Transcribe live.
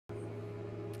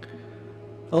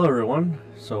Hello everyone.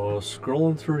 So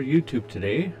scrolling through YouTube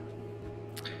today,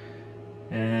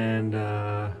 and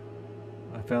I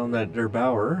found that Der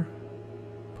Bauer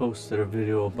posted a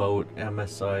video about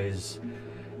MSI's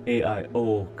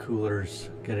AIO coolers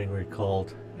getting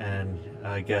recalled, and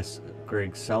I guess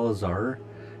Greg Salazar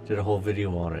did a whole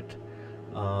video on it.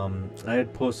 I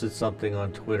had posted something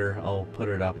on Twitter, I'll put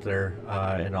it up there,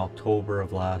 in October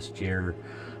of last year,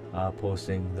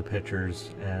 posting the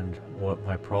pictures and what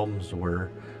my problems were.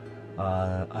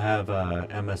 I have a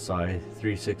MSI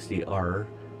 360R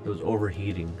that was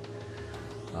overheating.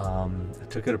 I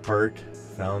took it apart,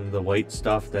 found the white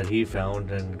stuff that he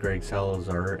found and Greg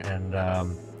Salazar, and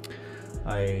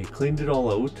I cleaned it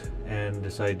all out and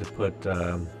decided to put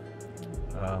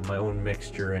my own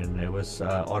mixture in. It was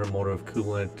automotive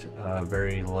coolant,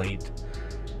 very light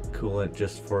coolant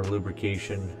just for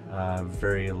lubrication,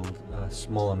 very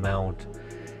small amount,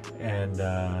 and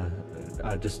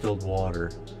distilled water.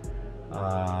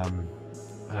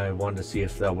 I wanted to see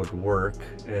if that would work.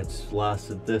 It's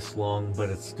lasted this long, but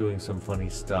it's doing some funny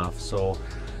stuff, so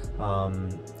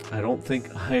I don't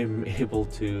think I'm able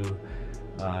to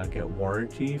get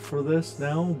warranty for this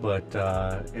now, but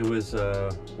it was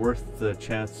worth the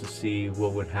chance to see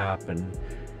what would happen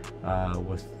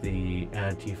with the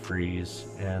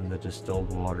antifreeze and the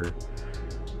distilled water.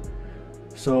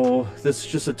 So this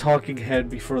is just a talking head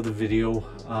before the video.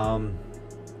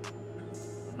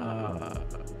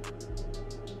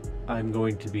 I'm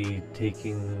going to be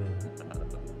taking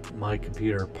my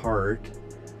computer apart,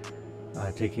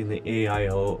 taking the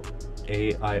AIO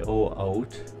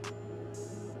out,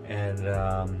 and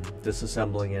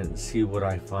disassembling it and see what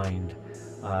I find.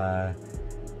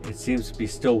 It seems to be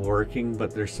still working,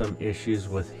 but there's some issues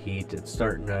with heat. It's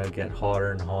starting to get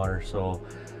hotter and hotter, so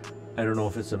I don't know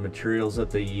if it's the materials that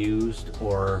they used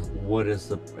or what is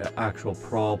the actual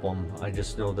problem. I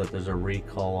just know that there's a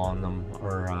recall on them,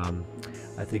 or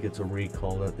I think it's a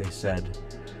recall that they said.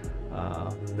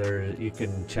 There, you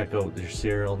can check out their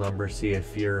serial number, see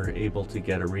if you're able to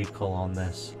get a recall on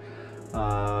this.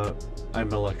 I'm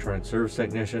an electronic service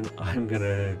technician. I'm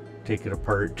gonna take it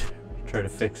apart, try to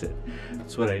fix it.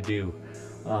 That's what I do,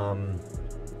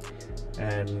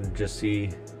 and just see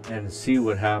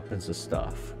what happens to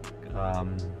stuff.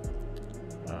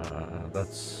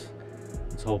 That's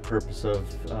the whole purpose of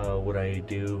what I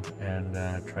do, and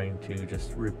trying to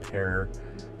just repair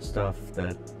stuff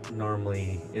that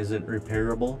normally isn't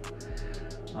repairable,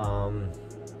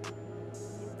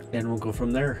 and we'll go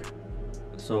from there.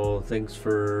 So thanks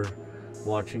for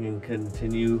watching, and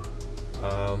continue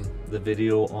the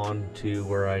video on to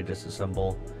where I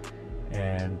disassemble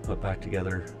and put back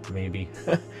together, maybe.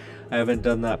 I haven't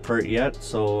done that part yet,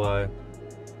 so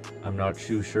I'm not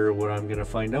too sure what I'm gonna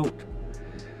find out.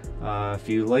 If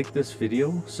you like this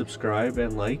video, subscribe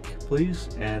and like, please,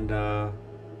 and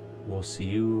we'll see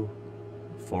you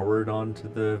forward on to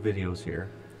the videos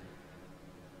here.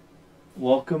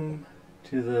 Welcome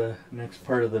to the next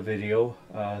part of the video.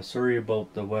 Sorry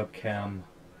about the webcam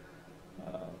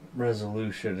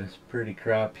resolution. It's pretty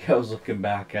crappy. I was looking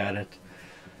back at it,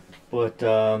 but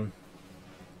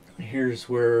here's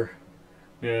where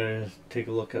I'm gonna take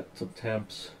a look at some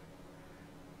temps,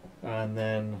 and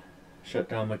then shut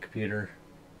down my computer,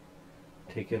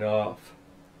 take it off,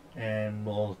 and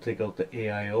we'll take out the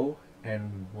AIO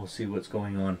and we'll see what's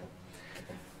going on.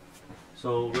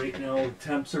 So right now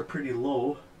temps are pretty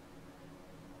low,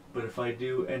 but if I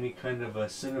do any kind of a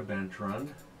sediment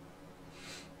run,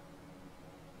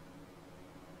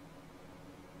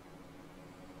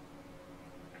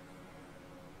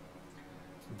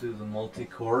 do the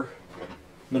multi-core,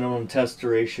 minimum test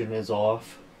duration is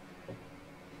off.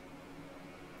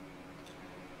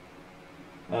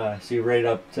 See, right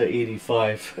up to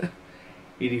 85,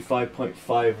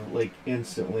 85.5, like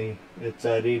instantly. It's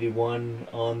at 81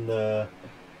 on the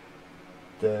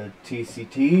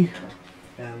TCT,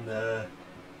 and the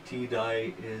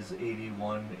T-die is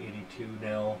 81, 82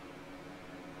 now.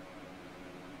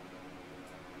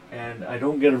 And I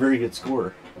don't get a very good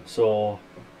score, so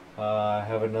I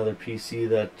have another PC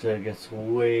that gets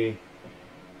way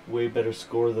better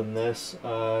score than this.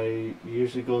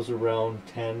 Usually goes around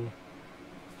 10,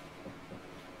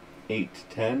 8 to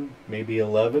 10, maybe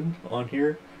 11 on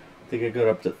here. I think I got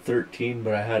up to 13,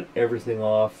 but I had everything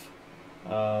off.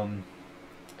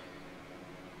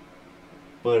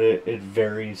 But it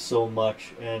varies so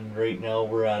much, and right now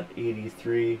we're at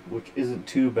 83, which isn't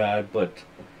too bad, but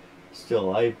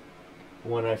still,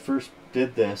 when I first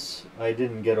did this, I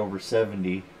didn't get over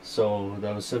 70, so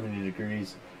that was 70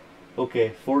 degrees.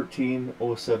 Okay,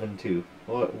 14,072.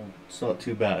 Well, it's not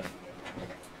too bad.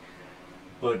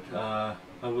 But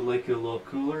I would like it a little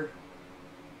cooler.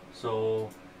 So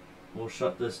we'll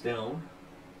shut this down.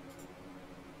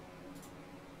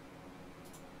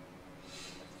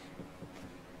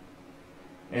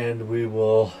 And we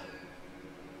will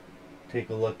take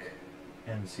a look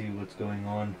and see what's going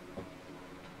on.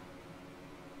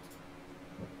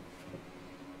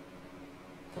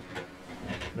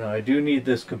 Now I do need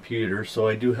this computer, so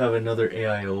I do have another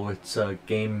AIO. It's a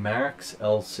Game Max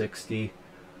L60.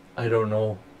 I don't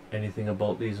know anything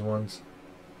about these ones.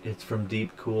 It's from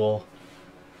Deep Cool.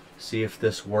 See if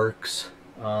this works.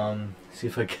 See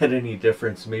if I get any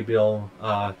difference. Maybe I'll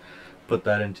put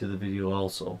that into the video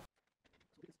also.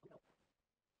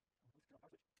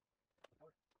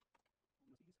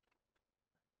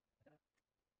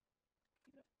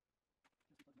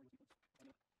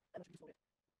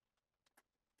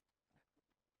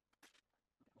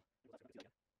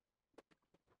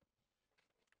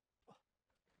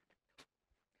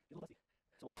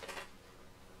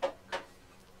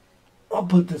 I'll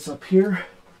put this up here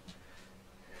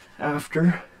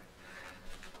after.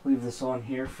 Leave this on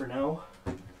here for now.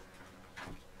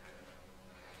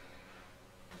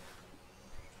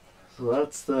 So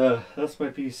that's my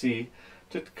PC.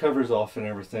 Took the covers off and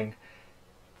everything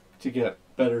to get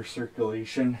better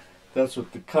circulation. That's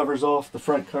with the covers off, the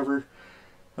front cover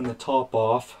and the top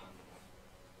off,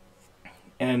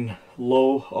 and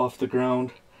low off the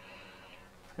ground.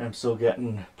 I'm still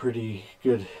getting pretty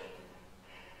good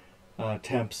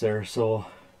temps there, so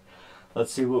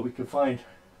let's see what we can find.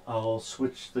 I'll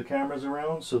switch the cameras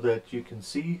around so that you can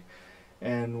see,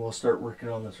 and we'll start working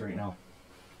on this right now.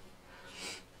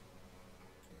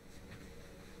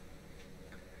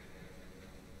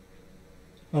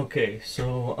 Okay,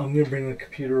 so I'm going to bring the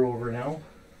computer over now.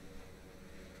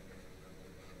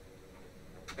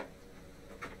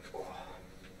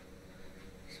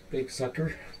 It's a big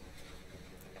sucker.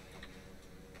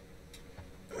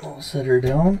 I'll set her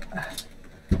down.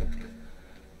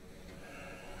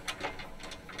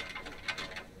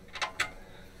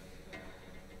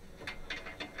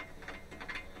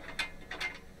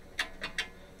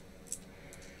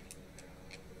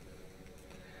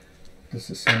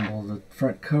 Disassemble the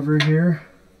front cover here.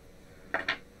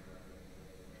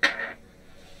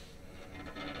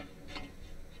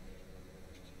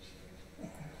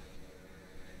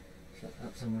 Set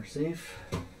that somewhere safe.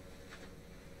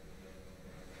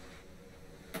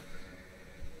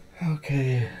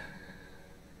 Okay,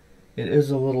 it is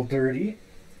a little dirty.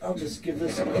 I'll just give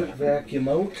this a quick vacuum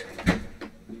out.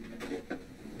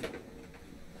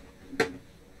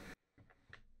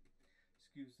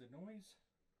 Excuse the noise.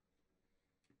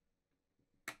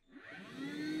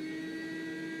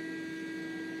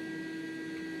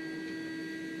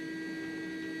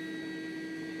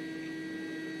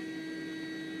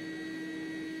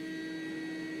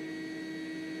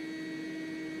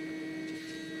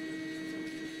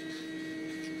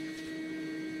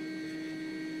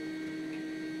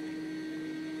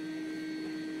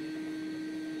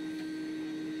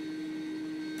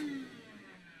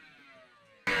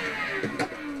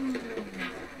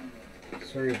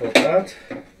 Sorry about that.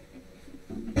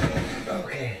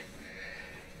 Okay.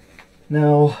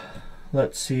 Now,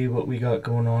 let's see what we got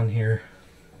going on here.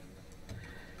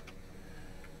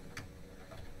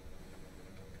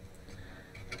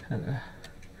 Had a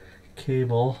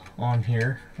cable on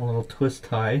here, a little twist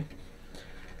tie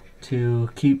to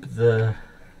keep the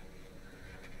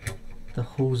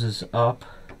hoses up.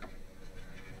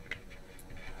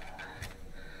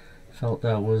 Felt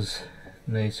that was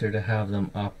nicer to have them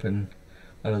up and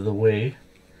out of the way.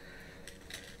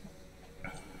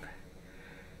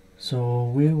 So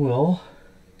we will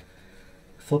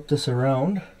flip this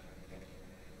around.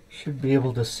 Should be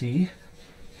able to see.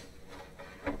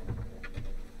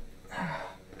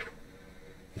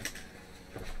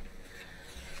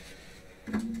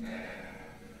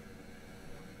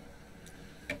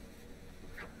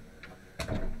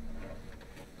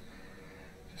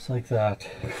 Just like that.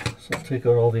 So I'll take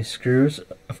out all these screws.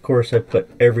 Of course I put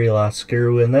every last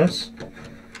screw in this.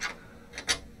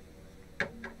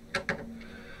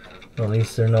 At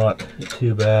least they're not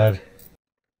too bad.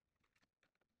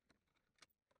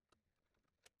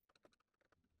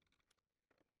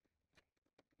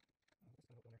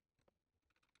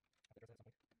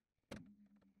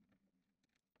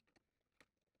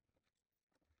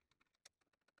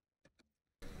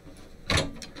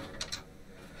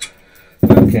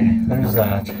 Okay, there's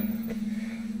that.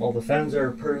 Well, the fans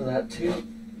are part of that too.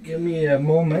 Give me a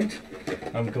moment.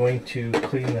 I'm going to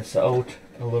clean this out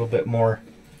a little bit more.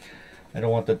 I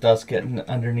don't want the dust getting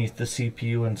underneath the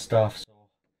CPU and stuff. So.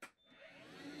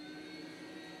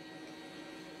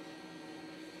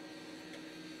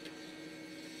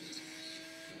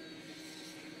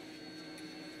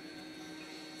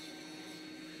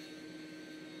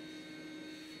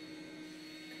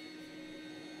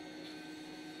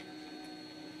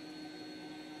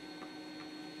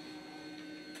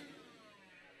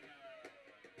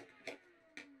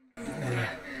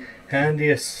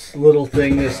 Handiest little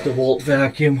thing is the volt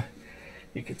vacuum.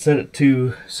 You can set it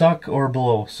to suck or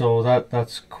blow, so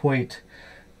that's quite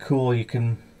cool. You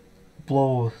can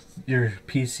blow your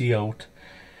PC out.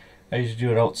 I usually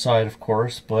do it outside, of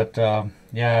course, but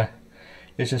yeah,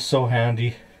 it's just so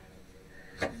handy.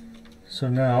 So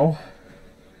now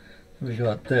we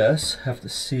got this. Have to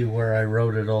see where I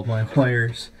routed all my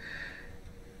wires.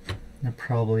 They're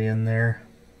probably in there.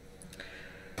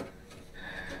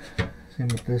 Same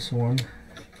with this one.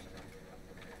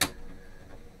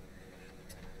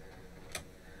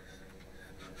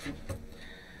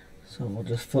 So we'll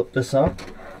just flip this up.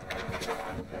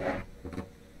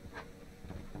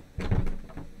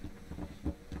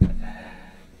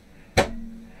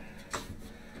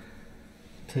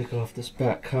 Take off this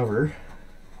back cover.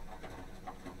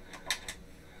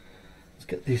 Let's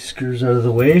get these screws out of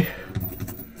the way.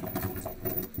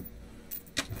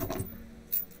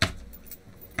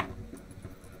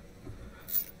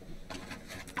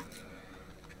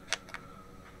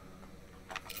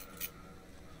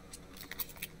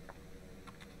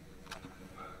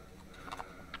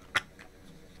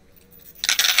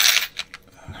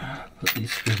 Put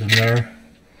these screws in there.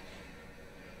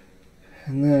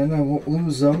 And then I won't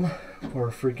lose them or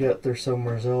forget they're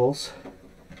somewhere else.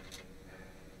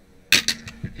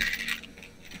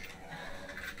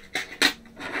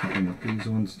 And with these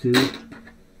ones too.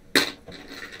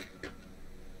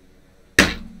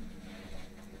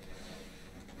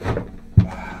 The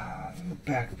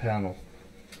back panel.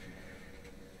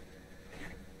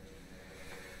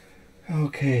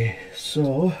 Okay,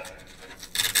 so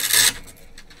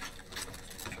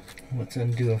let's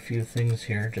undo a few things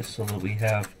here just so that we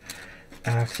have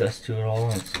access to it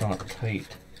all and it's not tight.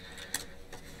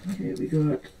 Okay, we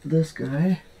got this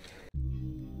guy.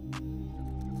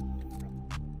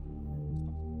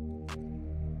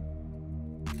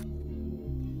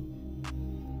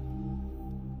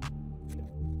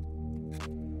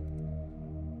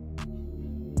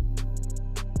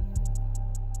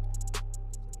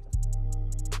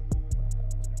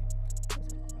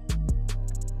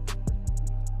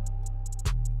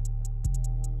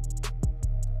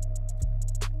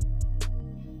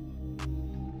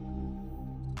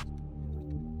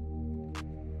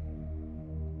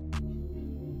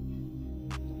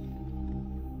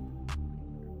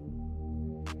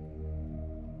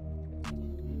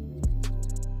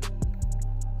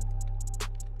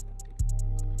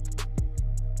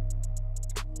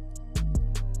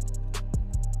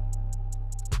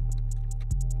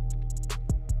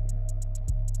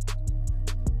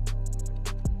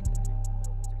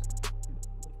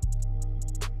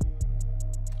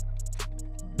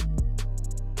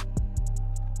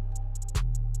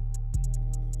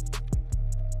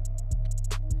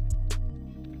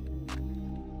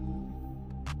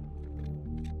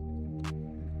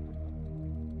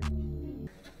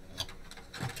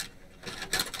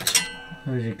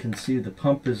 As you can see, the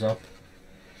pump is up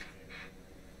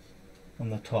on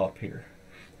the top here.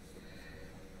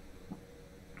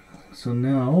 So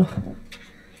now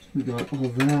we got all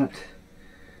that.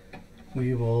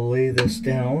 We will lay this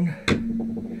down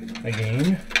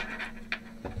again.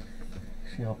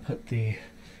 See, I'll put the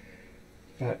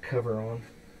back cover on.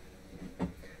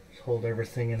 Just hold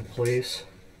everything in place.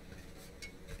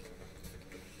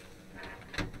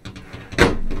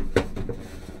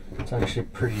 It's actually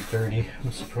pretty dirty.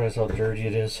 I'm surprised how dirty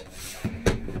it is.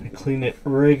 I clean it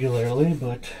regularly,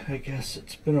 but I guess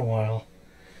it's been a while.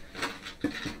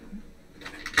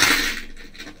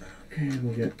 Okay,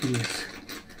 we'll get these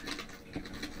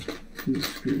two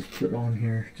screws put on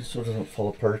here just so it doesn't fall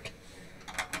apart.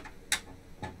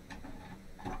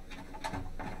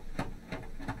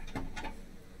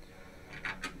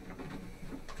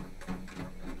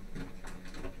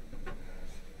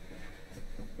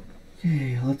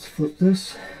 Okay, let's flip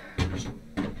this.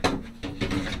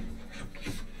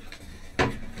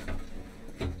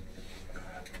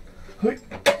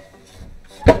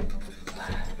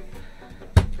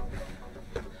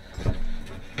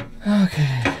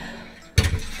 Okay,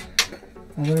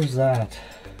 well, there's that.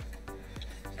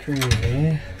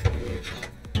 Crazy.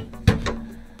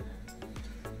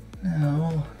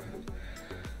 Now,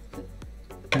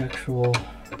 actual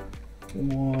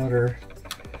water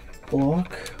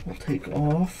block will take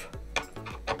off.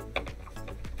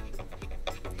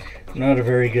 Not a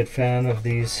very good fan of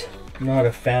these. Not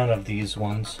a fan of these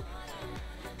ones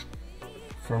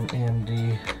from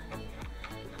AMD.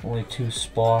 Only 2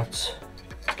 spots.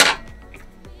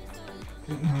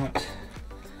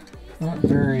 Not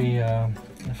very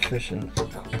efficient.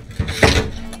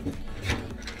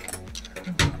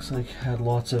 Looks like it had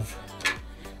lots of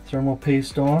thermal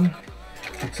paste on.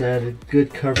 It's added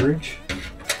good coverage.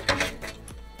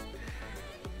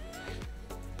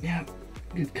 Yeah,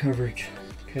 good coverage.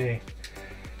 Okay.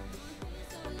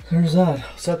 There's that.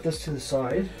 I'll set this to the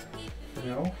side for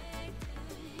now.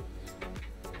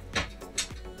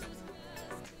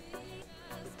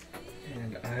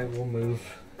 And I will move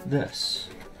this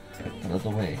out of the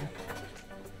way.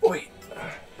 Wait.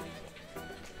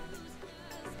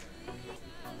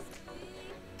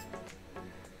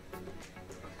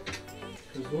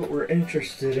 Because what we're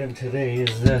interested in today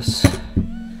is this.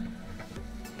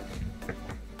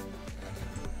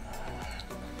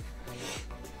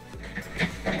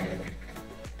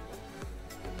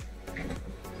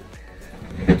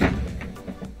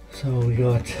 So we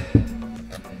got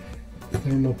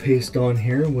thermal paste on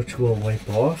here, which we'll wipe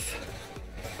off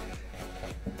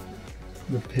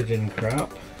the pigeon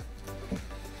crap.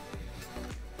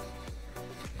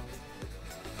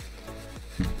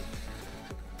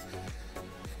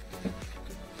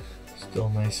 Still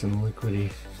nice and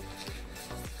liquidy.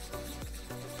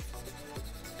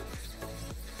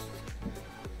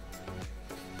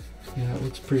 Yeah, it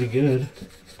looks pretty good.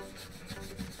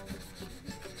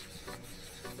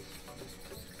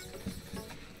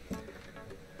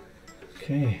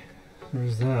 Okay,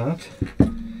 there's that.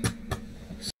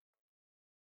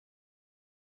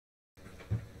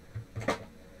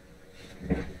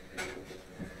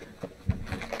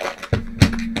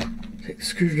 Take the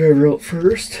screwdriver out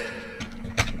first.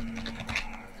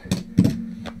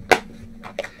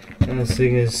 And this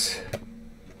thing is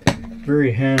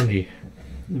very handy.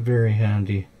 Very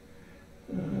handy.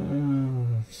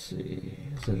 Let's see,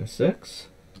 is it a 6?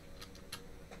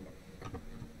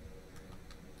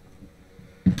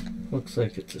 Looks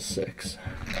like it's a 6.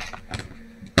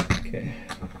 Okay,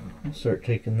 I'll start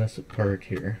taking this apart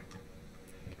here.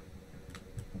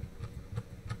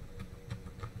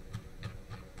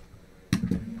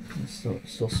 There's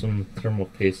still some thermal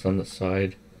paste on the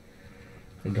side.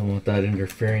 I don't want that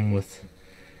interfering with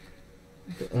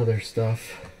the other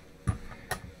stuff.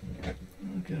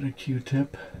 I've got a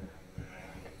Q-tip.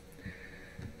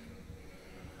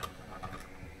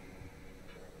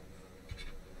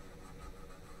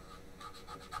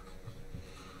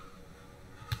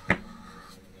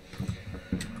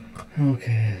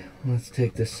 Okay, let's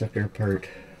take this sucker apart.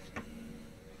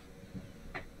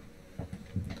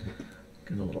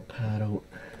 Get a little pad out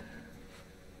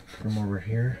from over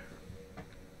here.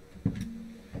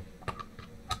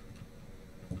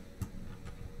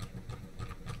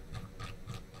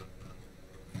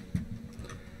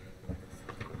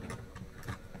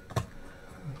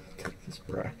 Take this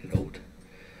bracket out.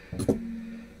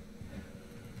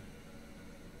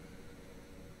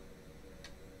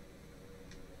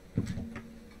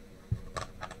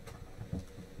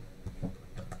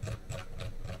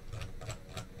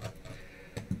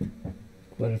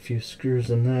 Quite a few screws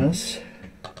in this.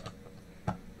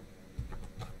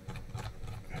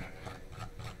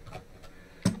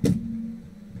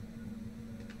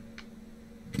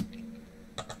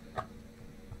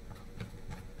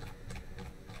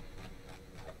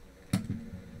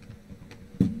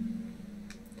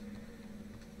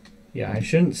 Yeah, I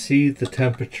shouldn't see the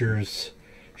temperatures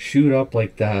shoot up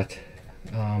like that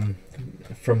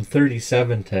from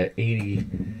 37 to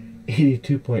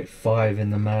 82.5 in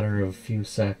the matter of a few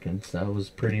seconds. That was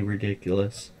pretty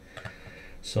ridiculous.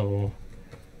 So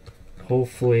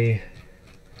hopefully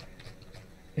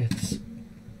it's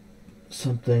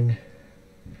something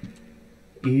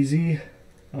easy.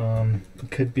 It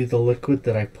could be the liquid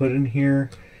that I put in here.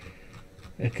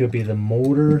 It could be the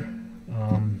motor.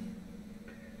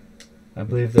 I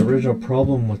believe the original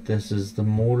problem with this is the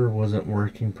motor wasn't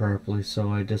working properly, so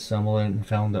I disassembled it and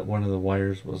found that one of the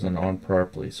wires wasn't on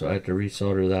properly, so I had to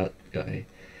resolder that guy.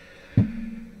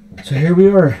 So here we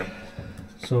are.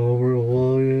 So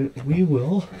we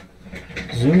will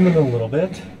zoom in a little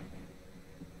bit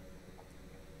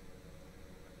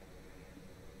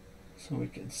so we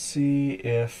can see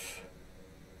if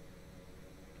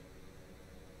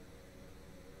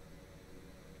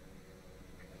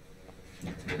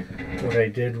what I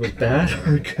did with bad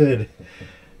or good.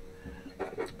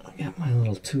 I'll get my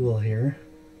little tool here.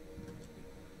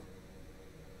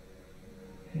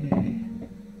 Okay.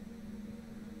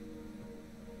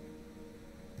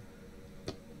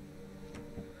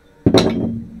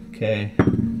 Okay.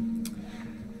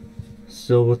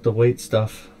 Still with the weight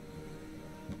stuff.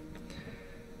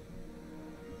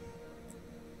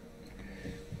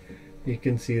 You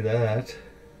can see that.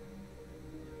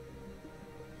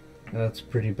 That's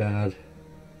pretty bad.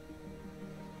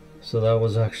 So that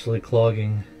was actually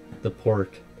clogging the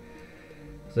port.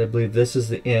 So I believe this is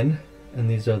the in and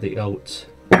these are the outs.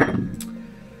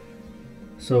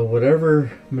 So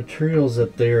whatever materials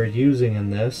that they are using in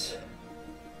this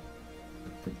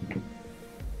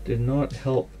did not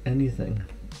help anything.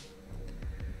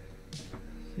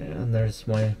 Yeah, and there's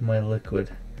my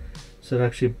liquid. So it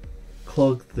actually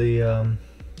clogged the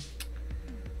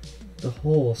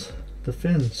holes, the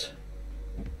fins.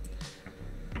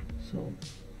 So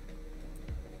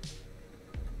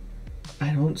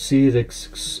I don't see it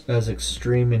as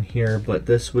extreme in here, but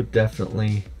this would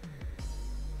definitely,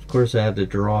 of course I had to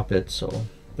drop it, so,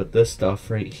 but this stuff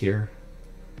right here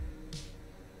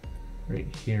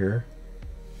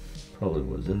probably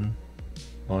was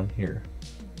on here.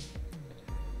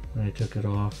 When I took it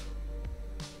off,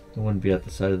 it wouldn't be at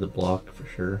the side of the block for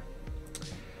sure.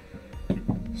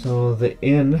 So the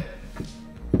in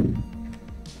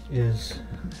is,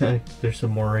 there's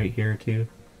some more right here too.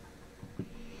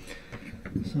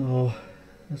 So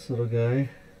this little guy,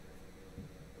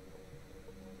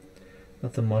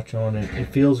 nothing much on it. It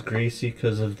feels greasy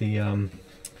because of the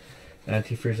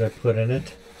antifreeze I put in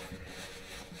it.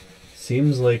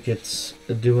 Seems like it's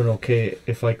doing okay.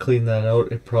 If I clean that out,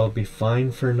 it'd probably be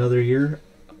fine for another year,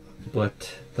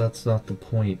 but that's not the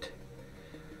point.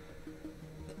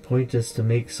 The point is to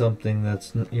make something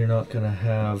that's you're not gonna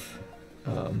have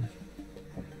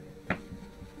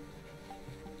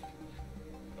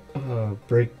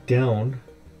break down.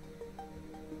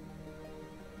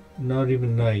 Not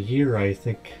even a year, I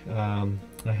think. I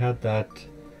had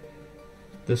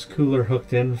this cooler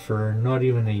hooked in for not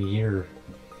even a year,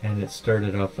 and it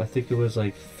started up. I think it was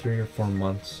like 3 or 4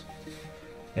 months,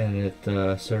 and it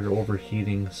started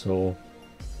overheating. So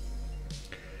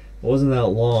it wasn't that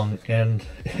long, and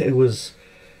it was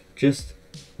just,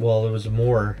 well, it was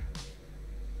more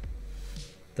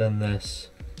than this.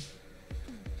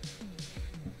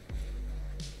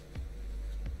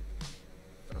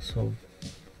 So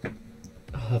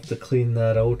I'll have to clean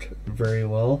that out very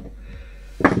well.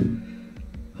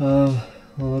 Well,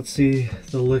 let's see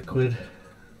the liquid.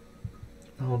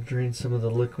 I'll drain some of the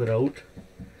liquid out.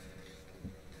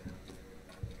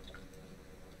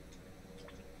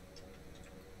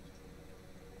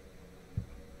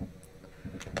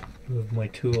 Move my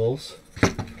tools,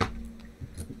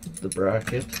 the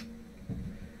bracket,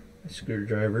 my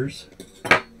screwdrivers.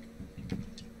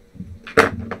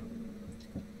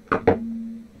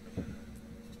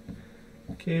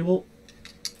 Cable.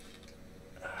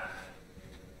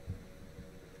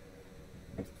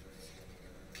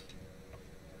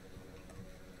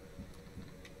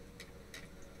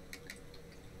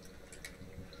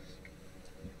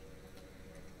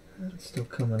 That's still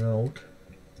coming out.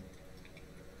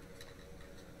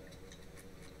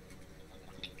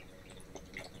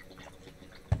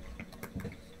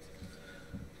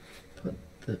 Put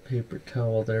the paper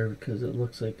towel there because it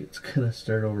looks like it's gonna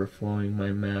start overflowing my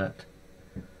mat.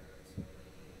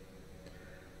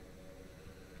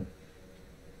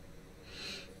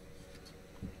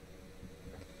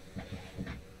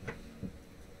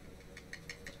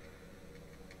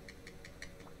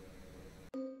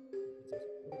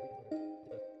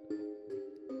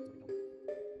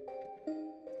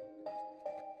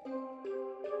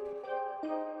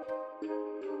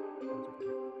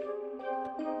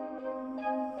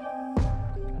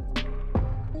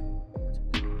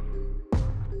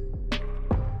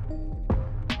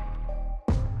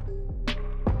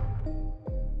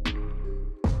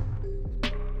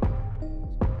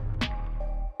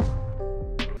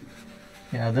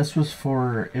 Yeah, this was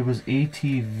for, it was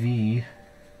ATV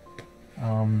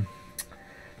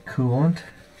coolant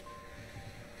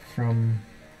from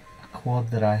a quad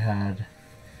that I had.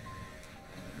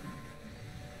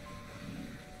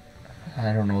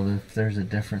 I don't know if there's a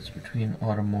difference between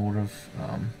automotive,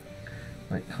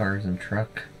 like cars and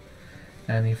truck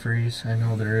antifreeze. I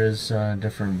know there is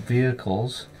different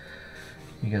vehicles.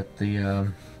 You got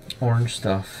the orange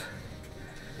stuff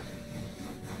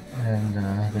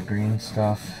and the green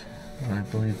stuff. I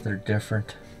believe they're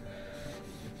different.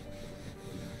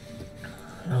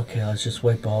 Okay, let's just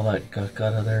wipe all that gunk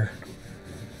out of there.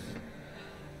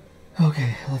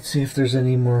 Okay, let's see if there's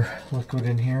any more liquid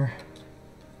in here.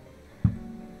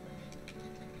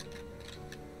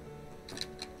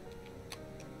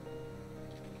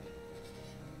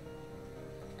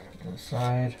 To the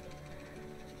side.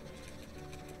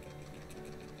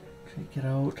 Take it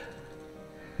out.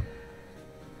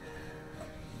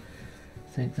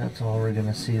 I think that's all we're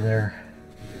gonna see there.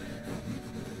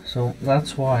 So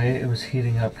that's why it was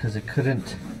heating up, because it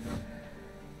couldn't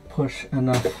push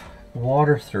enough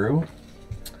water through.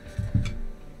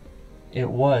 It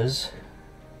was,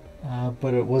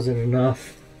 but it wasn't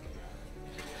enough,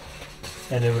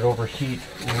 and it would overheat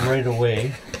right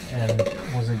away, and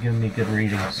wasn't giving me good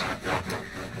readings.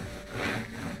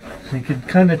 So you can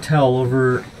kind of tell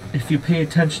over, if you pay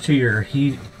attention to your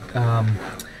heat,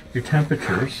 your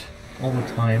temperatures all the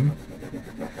time,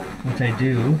 which I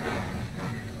do,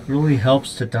 really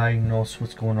helps to diagnose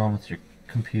what's going on with your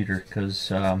computer,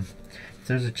 because if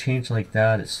there's a change like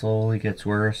that, it slowly gets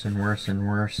worse and worse and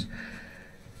worse.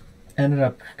 Ended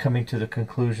up coming to the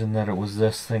conclusion that it was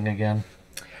this thing again.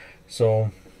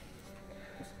 So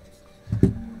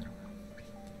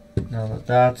now that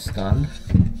that's done,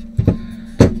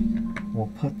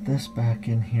 we'll put this back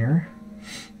in here.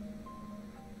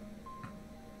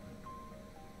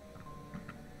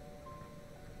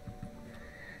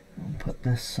 We'll put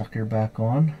this sucker back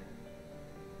on.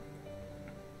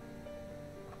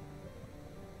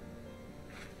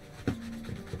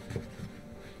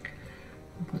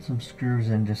 Put some screws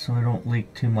in just so I don't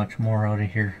leak too much more out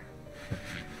of here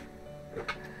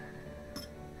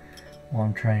while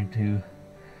I'm trying to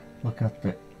look up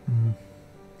the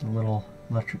little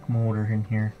electric motor in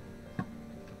here.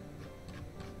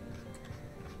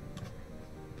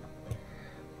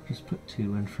 Just put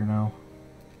 2 in for now.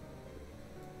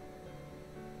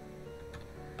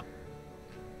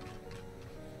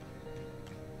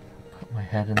 Put my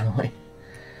head in the way.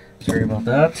 Sorry about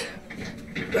that.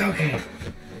 Okay.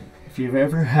 If you've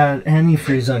ever had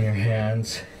antifreeze on your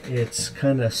hands, it's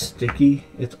kind of sticky.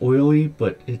 It's oily,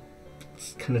 but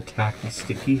it's kind of tacky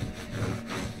sticky.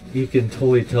 You can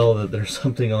totally tell that there's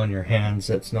something on your hands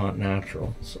that's not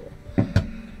natural. So,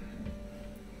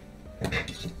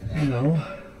 you know,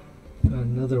 got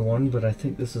another one, but I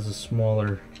think this is a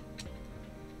smaller.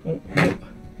 Oh, nope.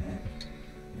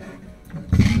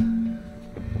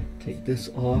 Let's take this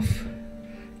off.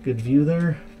 Good view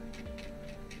there.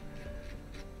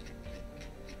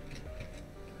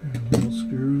 Little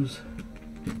screws.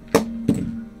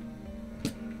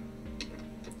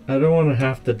 I don't want to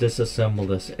have to disassemble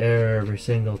this every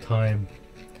single time.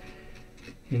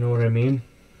 You know what I mean?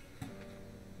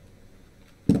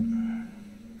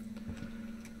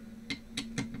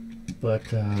 But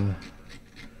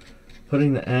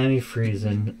putting the antifreeze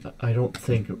in, I don't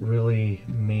think it really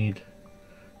made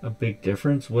a big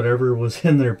difference. Whatever was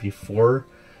in there before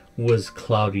was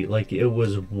cloudy, like it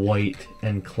was white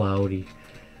and cloudy.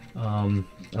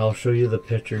 I'll show you the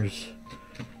pictures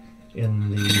in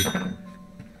the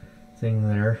thing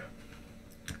there.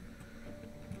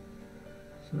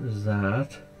 So there's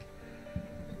that.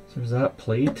 So there's that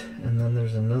plate, and then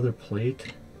there's another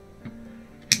plate.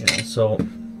 Yeah, so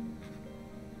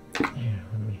here,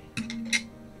 let me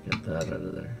get that out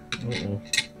of there. Uh-oh.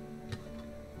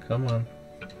 Come on.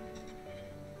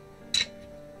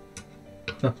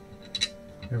 Huh.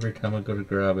 Every time I go to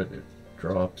grab it, it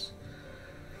drops.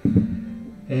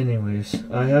 Anyways,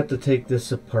 I had to take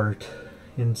this apart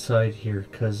inside here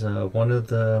because one of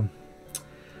the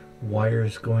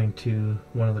wires going to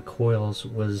one of the coils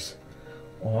was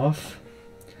off,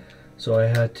 so I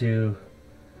had to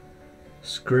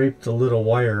scrape the little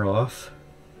wire off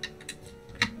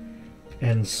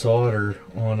and solder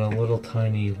on a little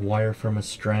tiny wire from a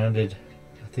stranded,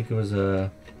 I think it was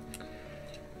a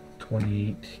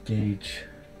 28 gauge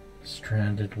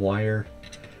stranded wire.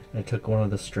 I took one of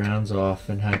the strands off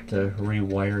and had to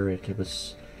rewire it. It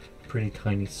was pretty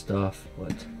tiny stuff,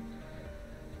 but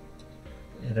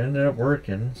it ended up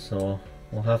working, so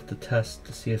we'll have to test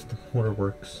to see if the motor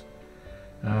works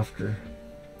after.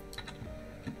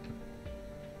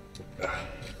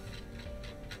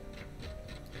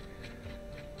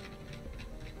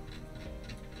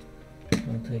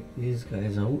 I'll take these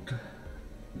guys out.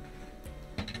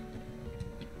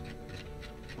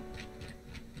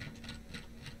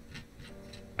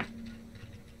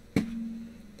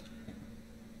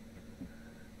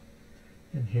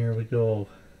 And here we go.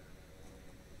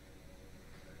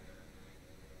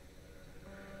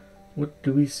 What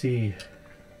do we see?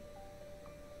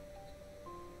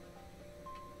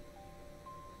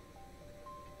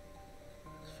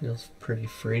 Feels pretty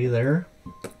free there.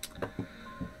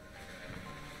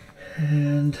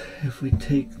 And if we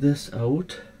take this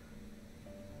out,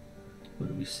 what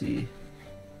do we see?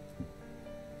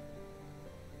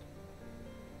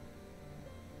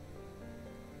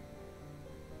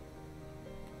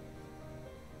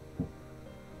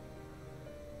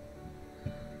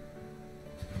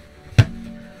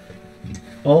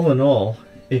 All in all,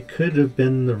 it could have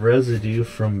been the residue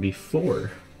from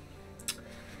before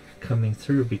coming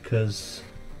through, because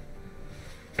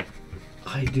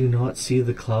I do not see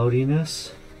the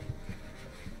cloudiness.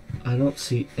 I don't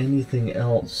see anything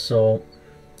else. So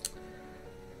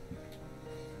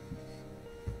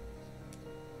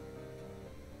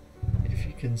if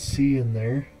you can see in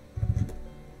there,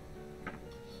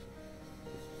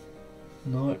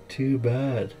 not too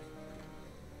bad.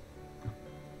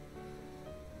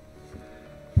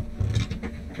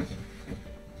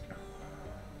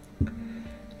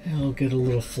 I'll get a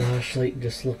little flashlight and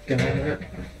just look down there.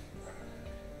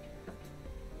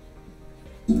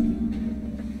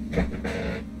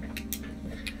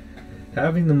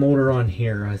 Having the motor on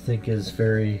here, I think, is a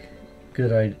very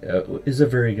good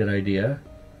idea.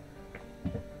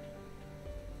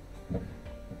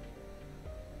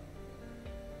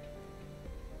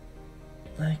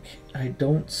 Like, I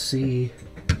don't see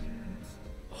a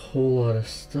whole lot of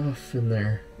stuff in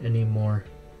there anymore,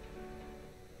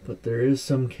 but there is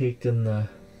some caked in the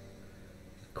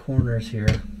corners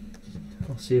here.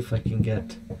 I'll see if I can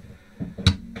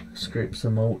scrape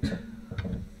some out.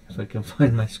 If I can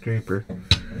find my scraper.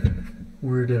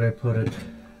 Where did I put it?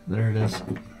 There it is.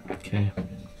 Okay.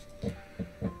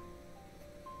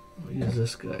 I'll use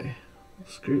this guy.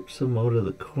 I'll scrape some out of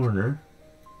the corner.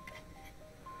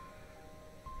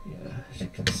 Yeah, as you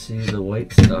can see, the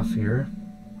white stuff here.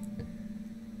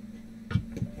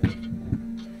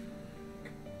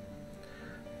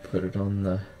 Put it on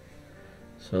the...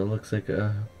 so it looks like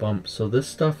a bump. So this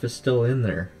stuff is still in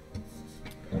there.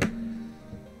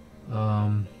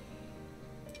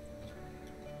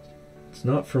 It's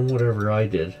not from whatever I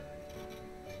did,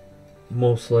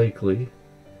 most likely,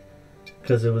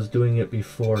 because it was doing it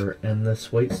before, and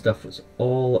this white stuff was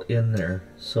all in there.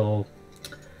 So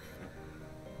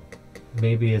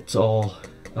maybe it's all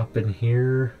up in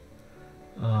here.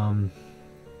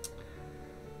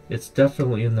 It's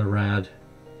definitely in the rad.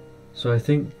 So I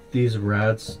think these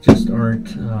rads just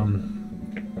aren't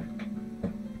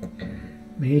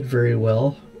made very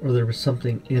well, or there was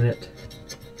something in it.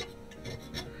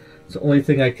 It's the only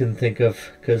thing I can think of,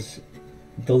 because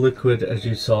the liquid, as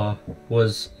you saw,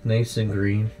 was nice and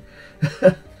green.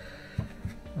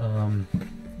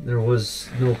 There was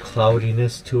no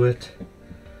cloudiness to it.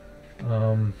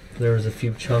 There was a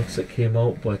few chunks that came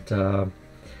out, but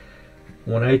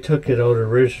when I took it out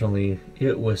originally,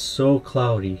 it was so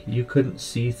cloudy you couldn't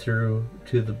see through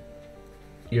to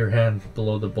your hand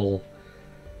below the bowl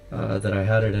that I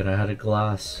had it in. I had a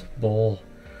glass bowl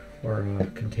or a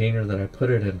container that I put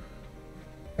it in.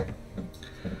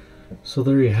 So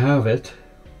there you have it.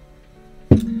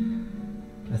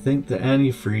 I think the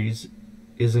antifreeze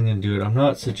isn't going to do it. I'm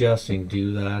not suggesting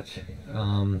do that,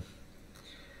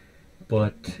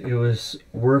 but it was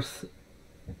worth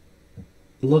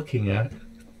looking at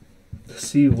to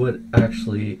see what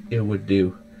actually it would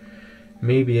do.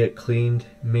 Maybe it cleaned,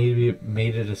 maybe it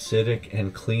made it acidic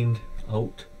and cleaned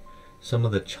out some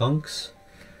of the chunks,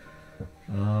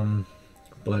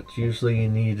 but usually you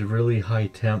need really high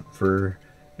temp for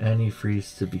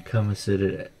antifreeze to become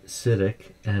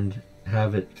acidic and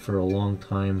have it for a long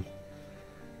time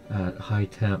at high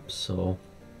temps. So,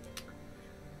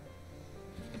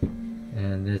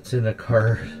 and it's in a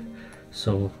car,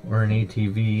 so, or an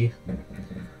ATV,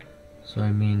 so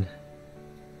I mean,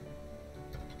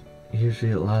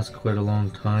 usually it lasts quite a long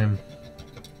time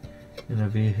in a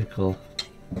vehicle.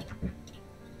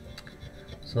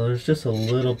 So there's just a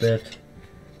little bit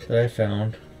that I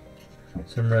found,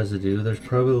 some residue. There's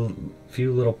probably a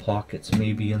few little pockets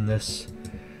maybe in these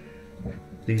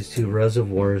two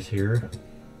reservoirs here.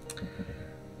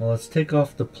 Well, let's take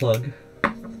off the plug,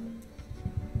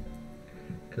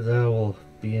 because that will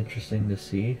be interesting to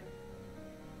see.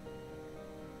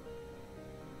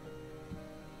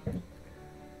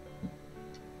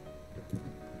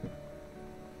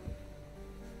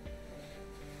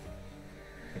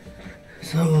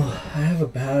 So I have a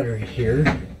battery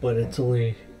here, but it's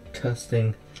only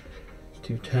testing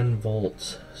to 10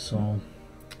 volts. So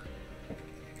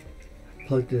I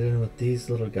plugged it in with these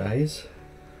little guys.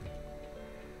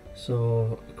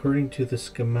 So according to the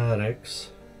schematics,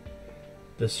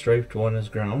 the striped one is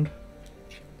ground,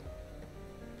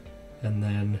 and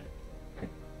then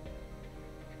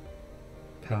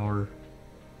power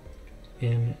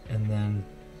in, and then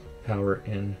power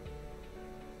in.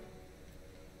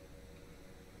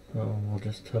 So we'll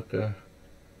just hook a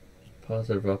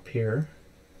positive up here.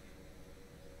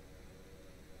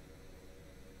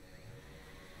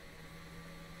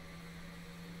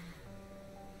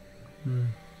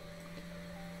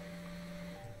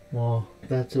 Well,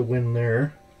 that's a win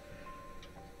there.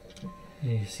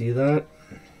 You see that?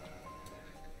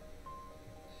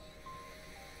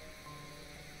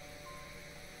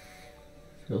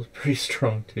 Feels pretty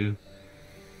strong too.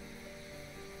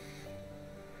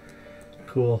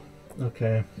 Cool.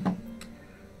 Okay.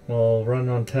 Well, I'll run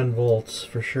on 10 volts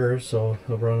for sure, so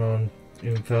I'll run on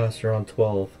even faster on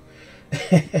 12.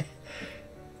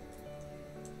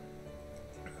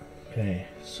 Okay,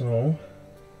 so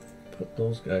put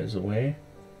those guys away.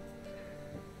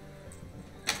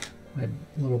 My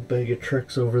little bag of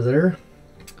tricks over there.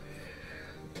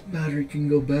 Battery can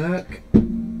go back.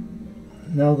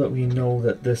 Now that we know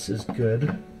that this is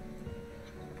good,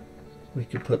 we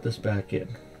can put this back in.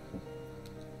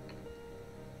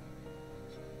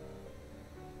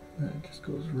 That just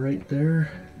goes right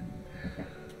there.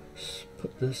 Just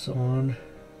put this on.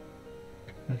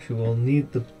 Actually, we'll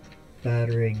need the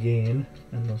battery again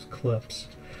and those clips.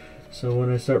 So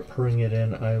when I start putting it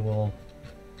in, I will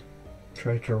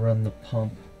try to run the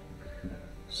pump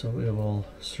so it will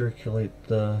circulate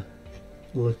the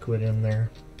liquid in there.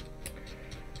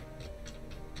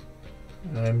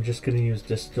 I'm just going to use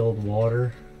distilled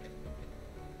water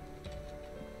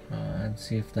and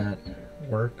see if that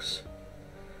works.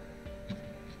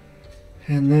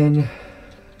 And then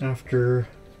after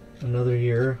another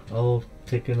year, I'll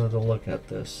take another look at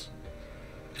this.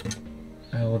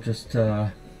 I will just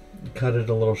cut it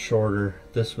a little shorter.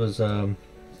 This was a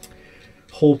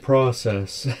whole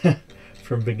process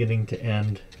from beginning to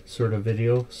end sort of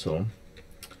video, so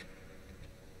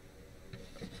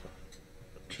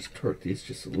just torque these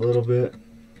just a little bit.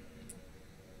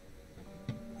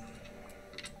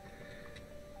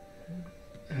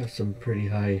 I have some pretty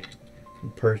high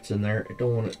parts in there. I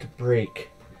don't want it to break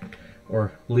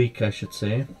or leak, I should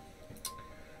say.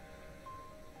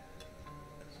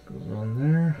 This goes on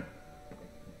there.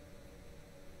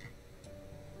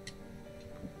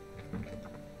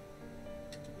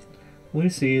 We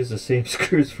used to use the same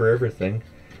screws for everything.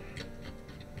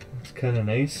 It's kind of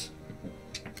nice.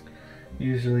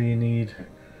 Usually you need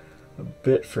a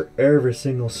bit for every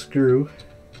single screw.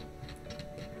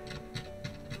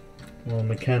 Well,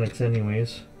 mechanics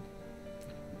anyways.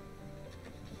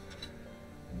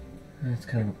 That's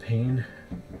kind of a pain.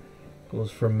 Goes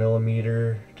from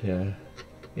millimeter to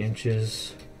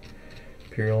inches,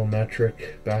 imperial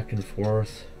metric, back and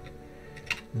forth.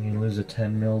 And you lose a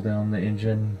 10 mil down the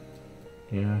engine.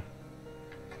 Yeah,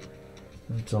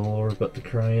 it's all over but the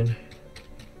crying.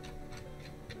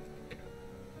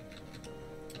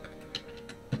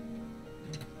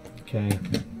 Okay,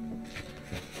 let's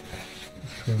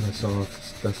clean this off.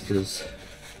 This dust is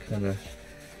kind of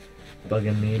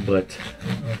bugging me, but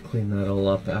I'll clean that all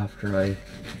up after I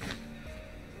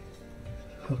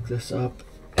hook this up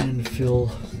and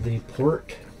fill the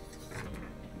port.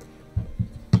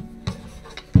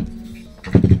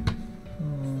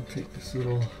 Take this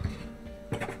little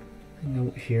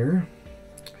note here.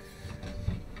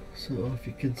 So if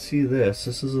you can see this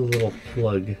is a little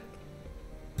plug. It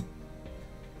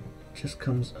just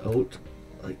comes out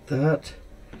like that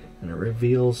and it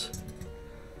reveals,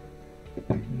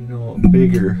 you know, a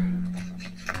bigger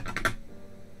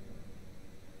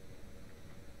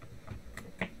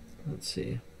let's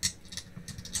see.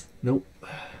 Nope.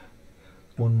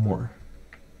 One more.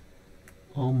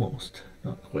 Almost.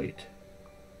 Not quite.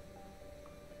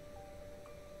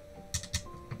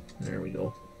 There we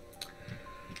go.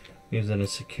 Using a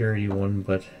security one,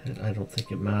 but I don't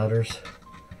think it matters.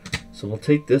 So we'll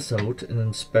take this out and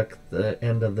inspect the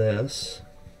end of this.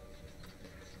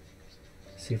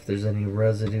 See if there's any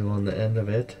residue on the end of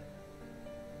it.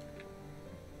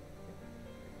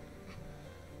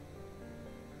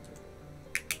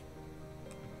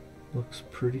 Looks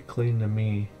pretty clean to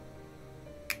me.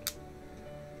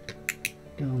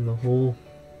 Down the hole.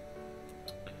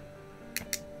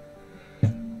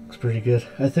 Pretty good.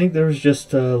 I think there was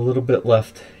just a little bit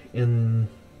left in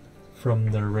from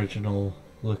the original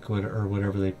liquid or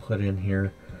whatever they put in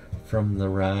here from the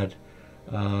rad.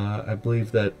 I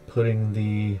believe that putting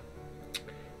the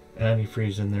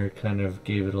antifreeze in there kind of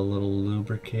gave it a little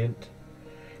lubricant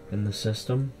in the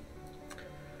system,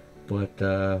 but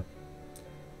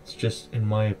it's just in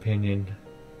my opinion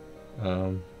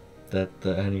that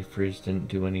the antifreeze didn't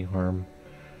do any harm,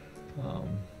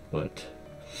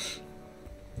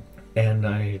 and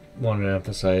I want to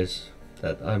emphasize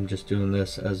that I'm just doing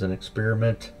this as an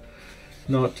experiment,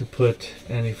 not to put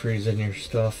antifreeze in your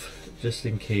stuff, just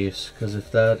in case, because if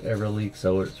that ever leaks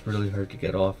out, it's really hard to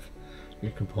get off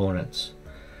your components.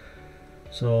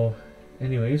 So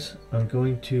anyways, I'm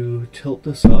going to tilt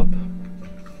this up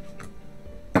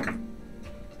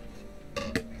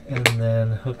and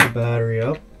then hook the battery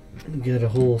up and get a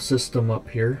whole system up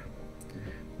here.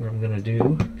 What I'm going to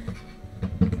do,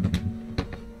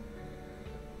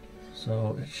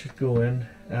 so it should go in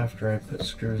after I put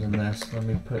screws in this. Let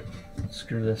me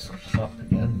screw this up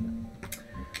again.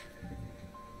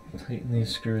 Tighten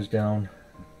these screws down.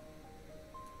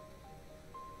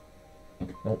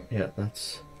 Oh yeah,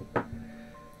 that's,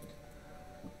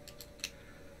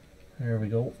 there we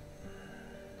go.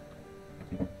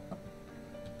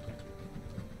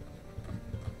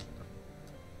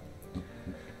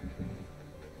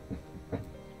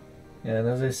 And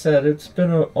as I said, it's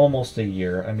been almost a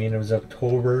year. I mean, it was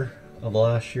October of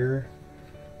last year.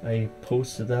 I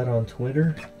posted that on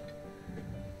Twitter.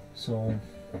 So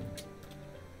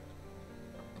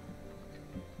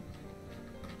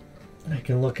I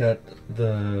can look at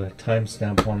the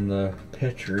timestamp on the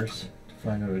pictures to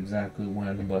find out exactly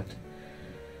when, but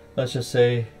let's just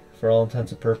say for all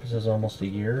intents and purposes almost a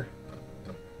year.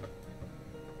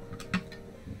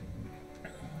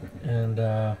 And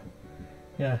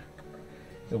yeah,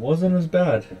 it wasn't as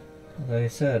bad as I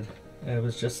said. It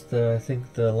was just I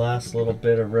think the last little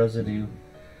bit of residue,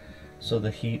 so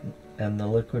the heat and the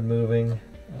liquid moving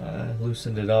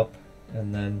loosened it up,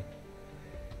 and then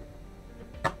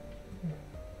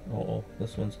oh,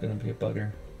 this one's gonna be a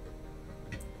bugger.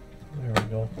 There we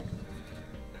go.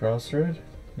 Cross thread,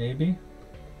 maybe.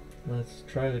 Let's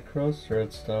try the cross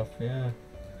thread stuff. Yeah.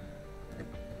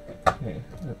 Okay,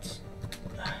 let's.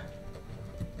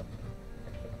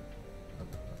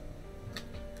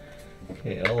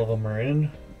 Okay, all of them are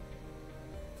in.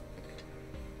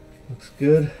 Looks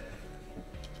good.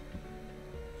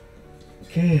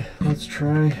 Okay, let's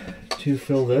try to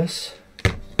fill this.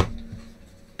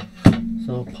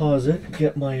 So I'll pause it,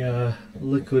 get my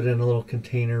liquid in a little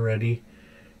container ready,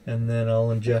 and then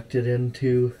I'll inject it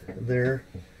into there.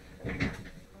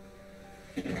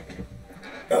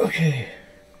 Okay,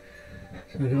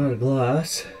 so I got a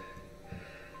glass.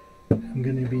 I'm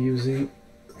going to be using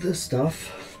this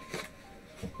stuff.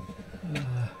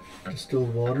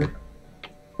 Distilled water.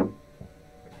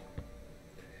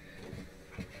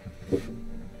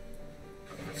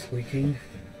 It's leaking.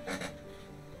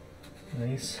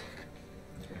 Nice.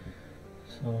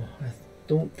 So I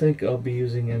don't think I'll be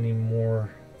using any more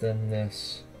than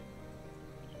this.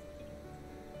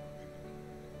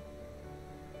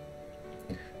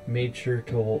 Made sure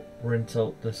to rinse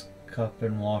out this cup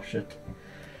and wash it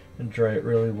and dry it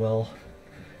really well.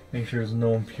 Make sure there's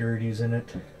no impurities in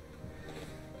it.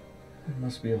 There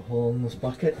must be a hole in this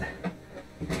bucket.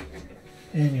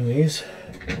 Anyways,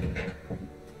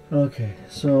 okay,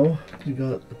 so we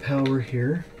got the power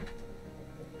here.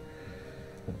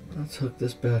 Let's hook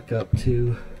this back up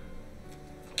to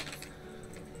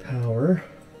power.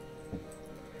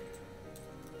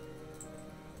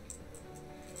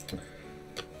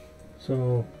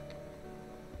 So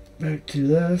back to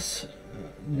this,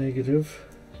 negative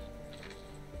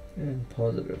and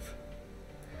positive.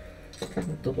 I'll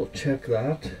double check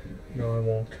that. No, I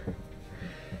won't.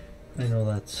 I know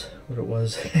that's what it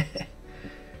was.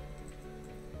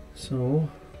 So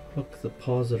hook the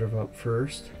positive up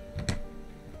first.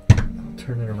 I'll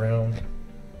turn it around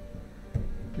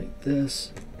like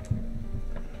this.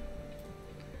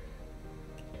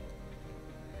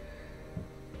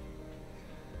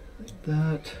 Like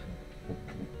that.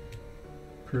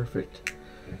 Perfect.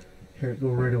 Here it go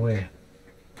right away.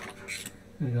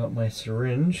 I got my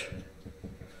syringe.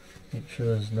 Make sure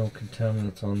there's no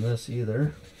contaminants on this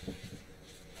either.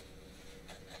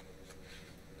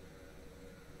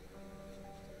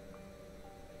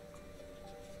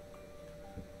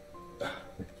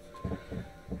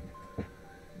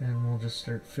 And we'll just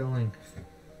start filling.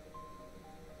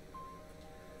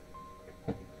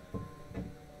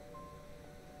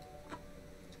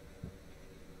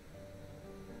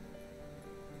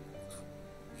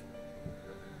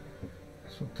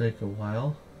 This will take a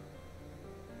while,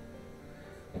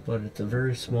 but it's a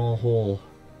very small hole.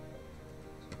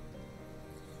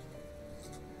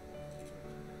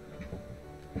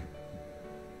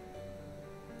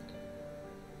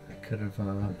 I could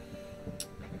have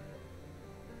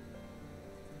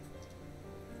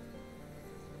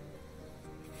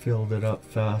filled it up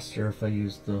faster if I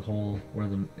used the hole where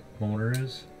the motor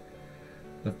is,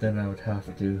 but then I would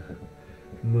have to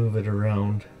move it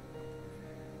around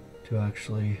to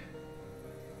actually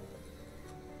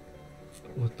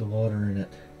with the water in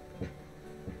it.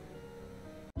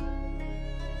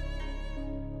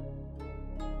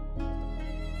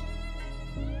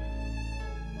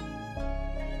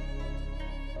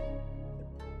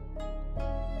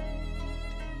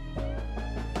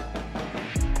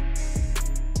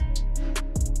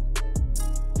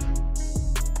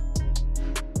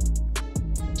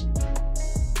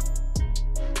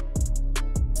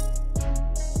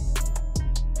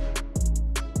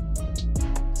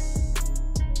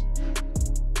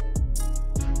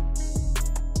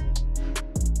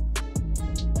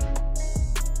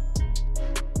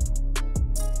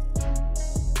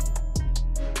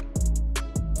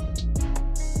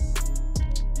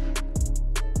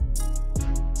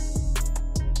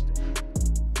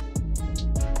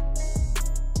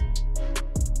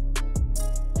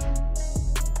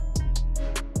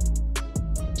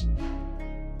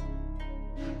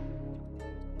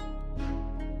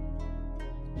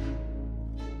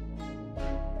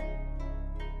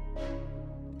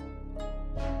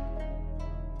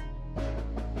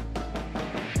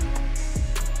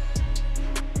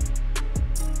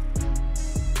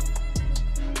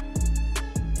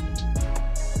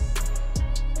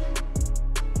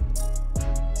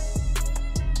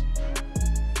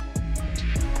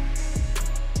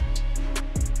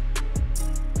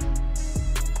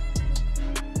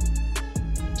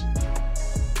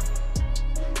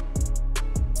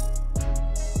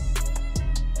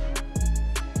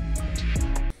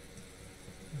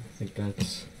 that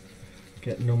that's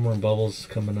getting no more bubbles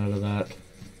coming out of that.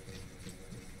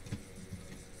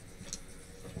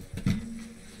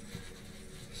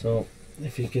 So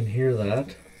if you can hear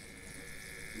that,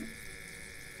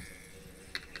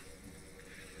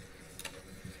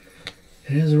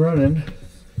 it is running.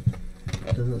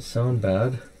 Doesn't sound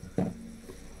bad. So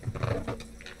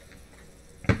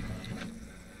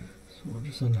we'll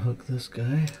just unhook this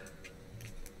guy.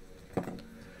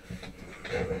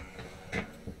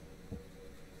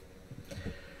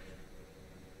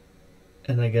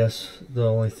 And I guess the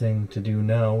only thing to do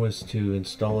now is to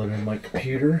install it in my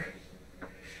computer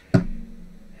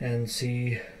and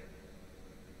see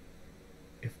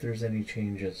if there's any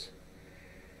changes.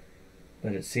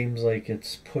 But it seems like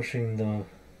it's pushing the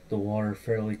water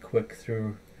fairly quick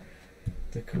through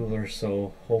the cooler,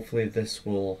 so hopefully this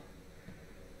will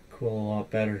cool a lot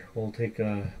better. We'll take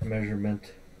a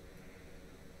measurement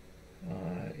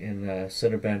in a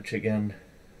sediment again,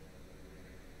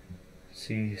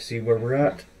 see where we're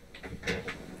at.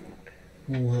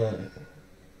 We'll put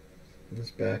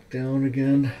this back down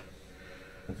again.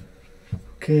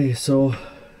 Okay, so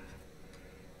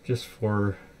just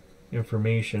for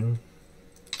information,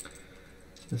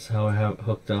 this is how I have it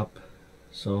hooked up.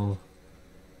 So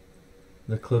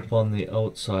the clip on the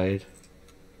outside,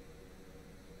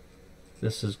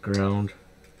 this is ground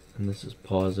and this is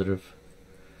positive.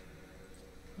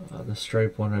 The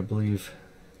stripe one, I believe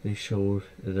they showed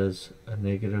it as a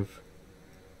negative,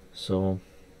 so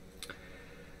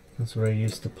that's what I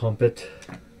use to pump it.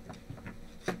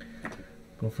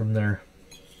 Go from there.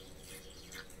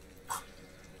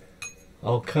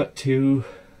 I'll cut to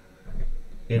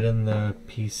it in the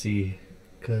PC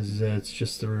because it's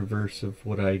just the reverse of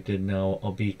what I did now.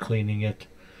 I'll be cleaning it,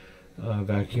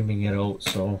 vacuuming it out,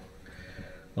 so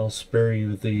I'll spare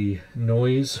you the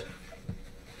noise.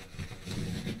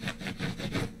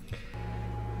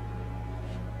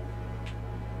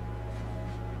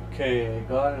 Okay, I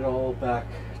got it all back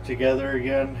together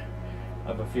again. I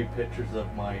have a few pictures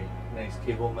of my nice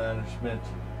cable management,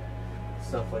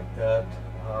 stuff like that.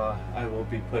 I will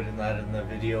be putting that in the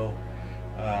video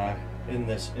in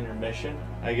this intermission,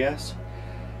 I guess.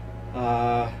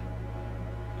 Got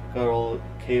all the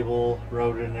cable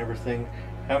routed and everything.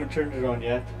 Haven't turned it on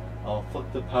yet. I'll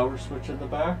flip the power switch in the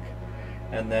back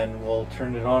and then we'll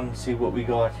turn it on and see what we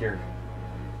got here.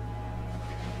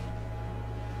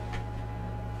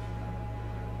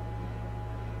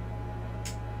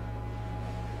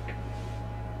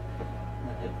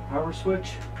 Hit the power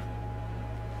switch.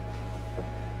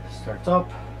 Starts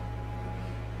up.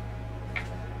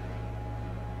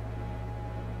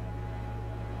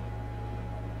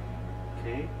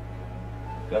 Okay.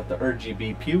 Got the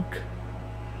RGB puke.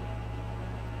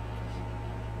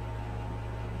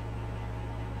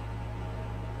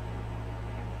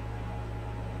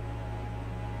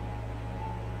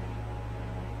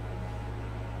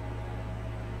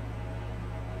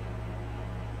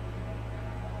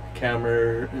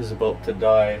 Camera is about to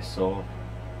die, so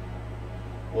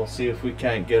we'll see if we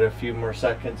can't get a few more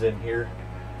seconds in here.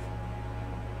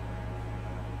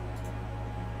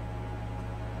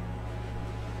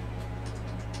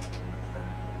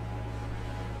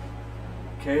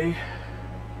 Okay,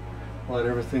 let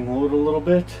everything load a little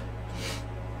bit.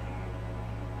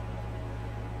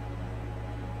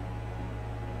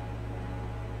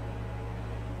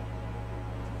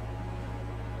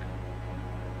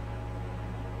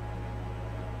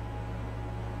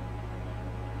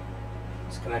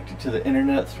 Connected to the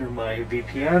internet through my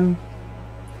VPN.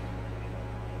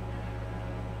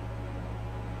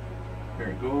 Here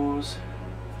it goes.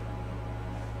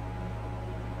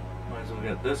 Might as well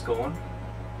get this going.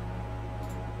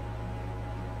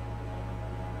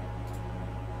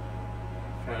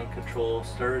 Fan control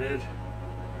started.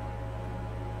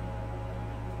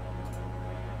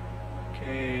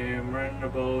 Okay, I'm running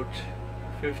about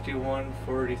 51,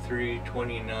 43,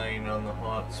 29 on the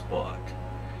hot spot.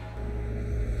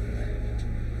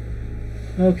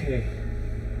 Okay,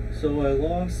 so I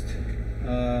lost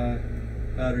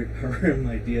battery power in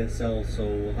my DSL, so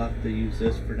we'll have to use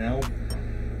this for now.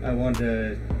 I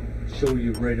wanted to show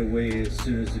you right away as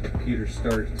soon as the computer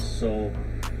starts, so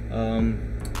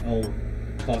I'll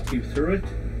talk you through it.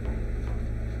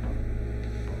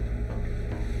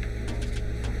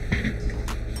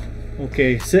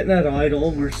 Okay, sitting at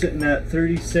idle, we're sitting at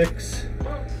 36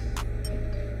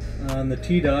 on the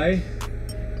T-die.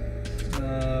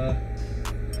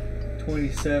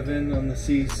 27 on the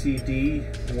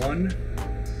CCD1,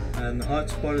 and the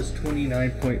hotspot is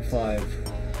 29.5.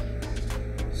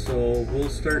 So we'll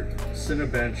start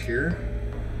Cinebench here.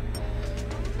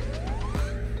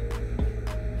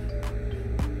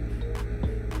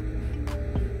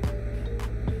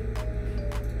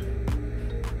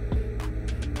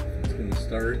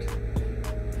 start.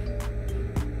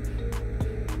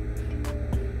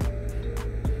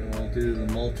 And I'll do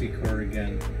the multi-core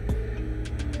again.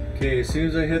 Okay, as soon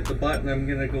as I hit the button, I'm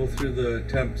gonna go through the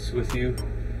temps with you.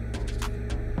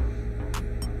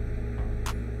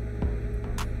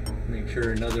 Make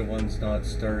sure another one's not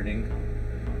starting.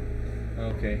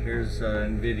 Okay, here's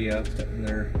NVIDIA putting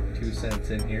their 2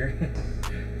 cents in here.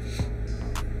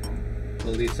 At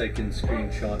least I can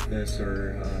screenshot this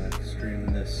or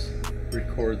stream this,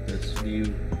 record this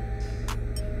view,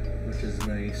 which is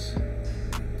nice.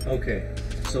 Okay,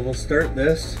 so we'll start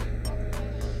this.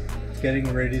 It's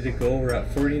getting ready to go. We're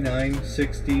at 49,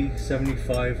 60,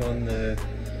 75 on the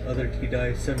other key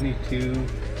die, 72,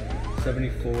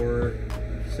 74,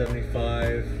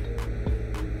 75,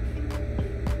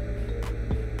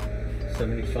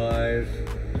 75,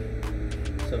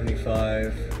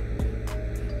 75,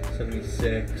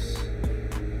 76,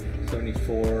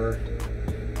 74,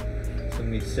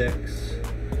 76,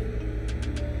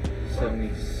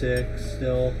 76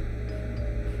 still.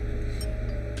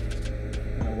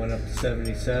 I went up to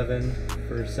 77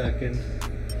 for a second.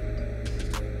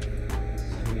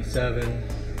 77,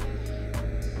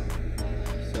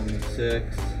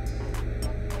 76,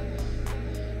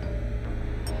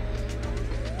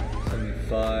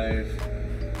 75,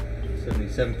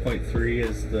 77.3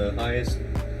 is the highest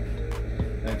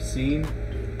I've seen.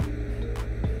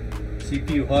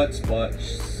 CPU hotspot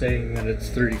saying that it's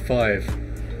 35, so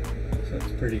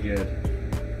that's pretty good.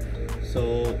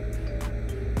 So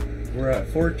we're at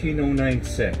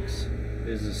 14096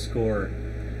 is the score.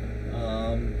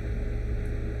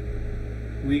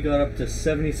 We got up to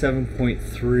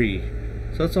 77.3,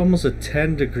 so that's almost a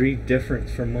 10-degree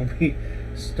difference from when we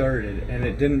started, and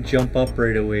it didn't jump up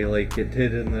right away like it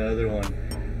did in the other one.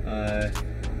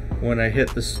 When I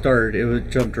hit the start, it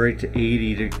jumped right to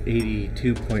 80 to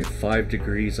 82.5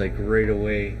 degrees like right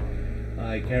away.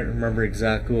 I can't remember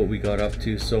exactly what we got up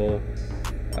to, so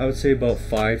I would say about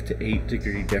 5 to 8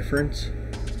 degree difference.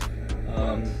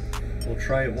 We'll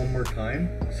try it one more time.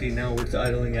 See, now we're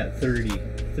idling at 30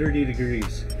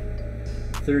 degrees.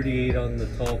 38 on the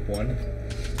top one.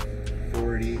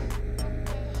 40.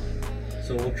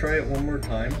 So we'll try it one more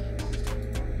time.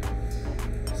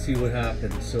 See what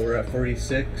happens. So we're at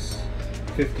 46,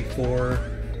 54,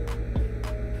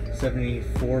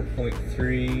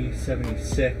 74.3,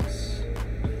 76,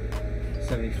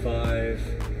 75,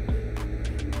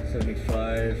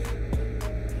 75,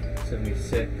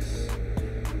 76,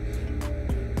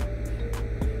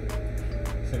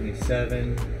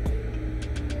 77,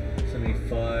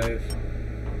 75,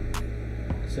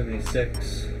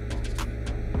 76.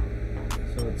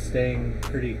 So it's staying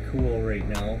pretty cool right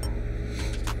now.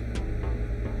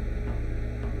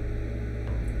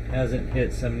 Hasn't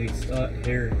hit 70,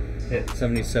 here hit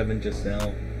 77 just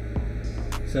now.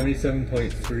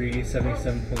 77.3,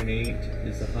 77.8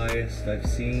 is the highest I've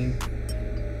seen.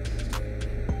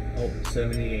 Oh,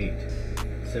 78,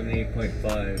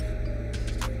 78.5.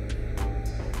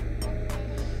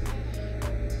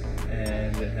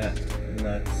 And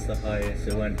that's the highest.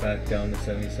 It went back down to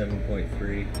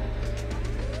 77.3.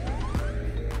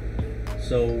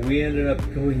 So we ended up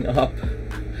going up.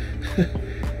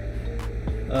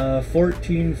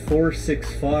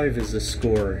 14465 is the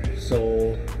score,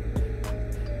 so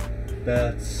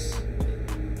that's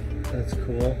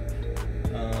cool.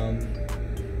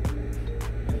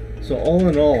 So all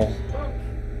in all,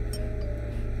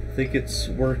 I think it's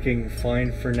working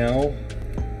fine for now.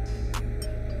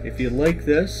 If you like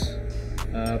this,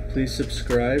 please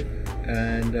subscribe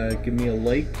and give me a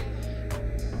like,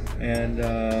 and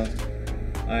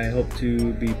I hope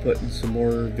to be putting some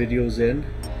more videos in.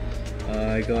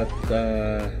 I got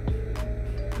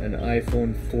an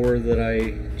iPhone 4 that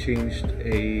I changed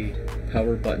a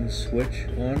power button switch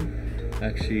on.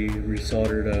 Actually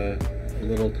resoldered a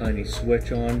little tiny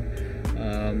switch on.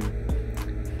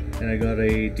 And I got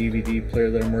a DVD player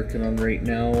that I'm working on right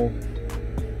now.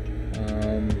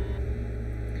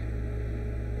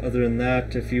 Other than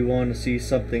that, if you want to see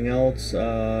something else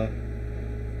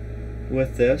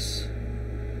with this,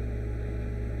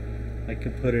 I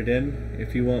can put it in.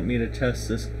 If you want me to test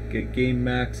this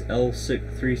GameMax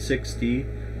L360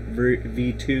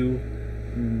 V2,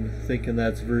 I'm thinking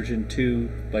that's version 2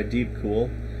 by Deepcool,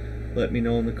 let me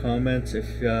know in the comments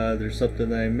if there's something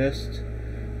that I missed,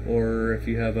 or if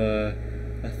you have a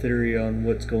theory on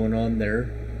what's going on there.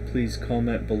 Please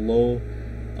comment below.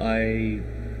 I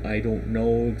don't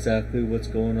know exactly what's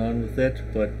going on with it,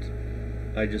 but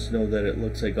I just know that it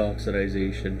looks like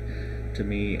oxidization to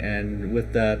me, and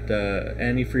with that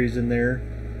antifreeze in there,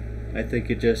 I think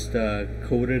it just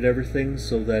coated everything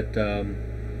so that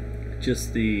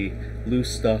just the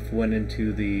loose stuff went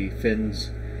into the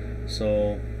fins.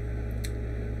 So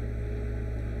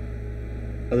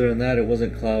other than that, it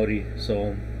wasn't cloudy.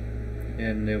 So,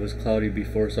 and it was cloudy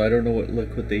before, so I don't know what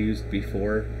liquid they used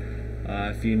before.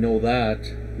 If you know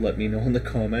that, let me know in the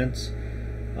comments.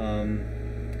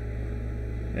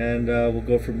 And we'll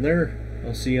go from there.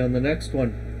 I'll see you on the next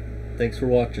one. Thanks for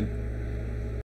watching.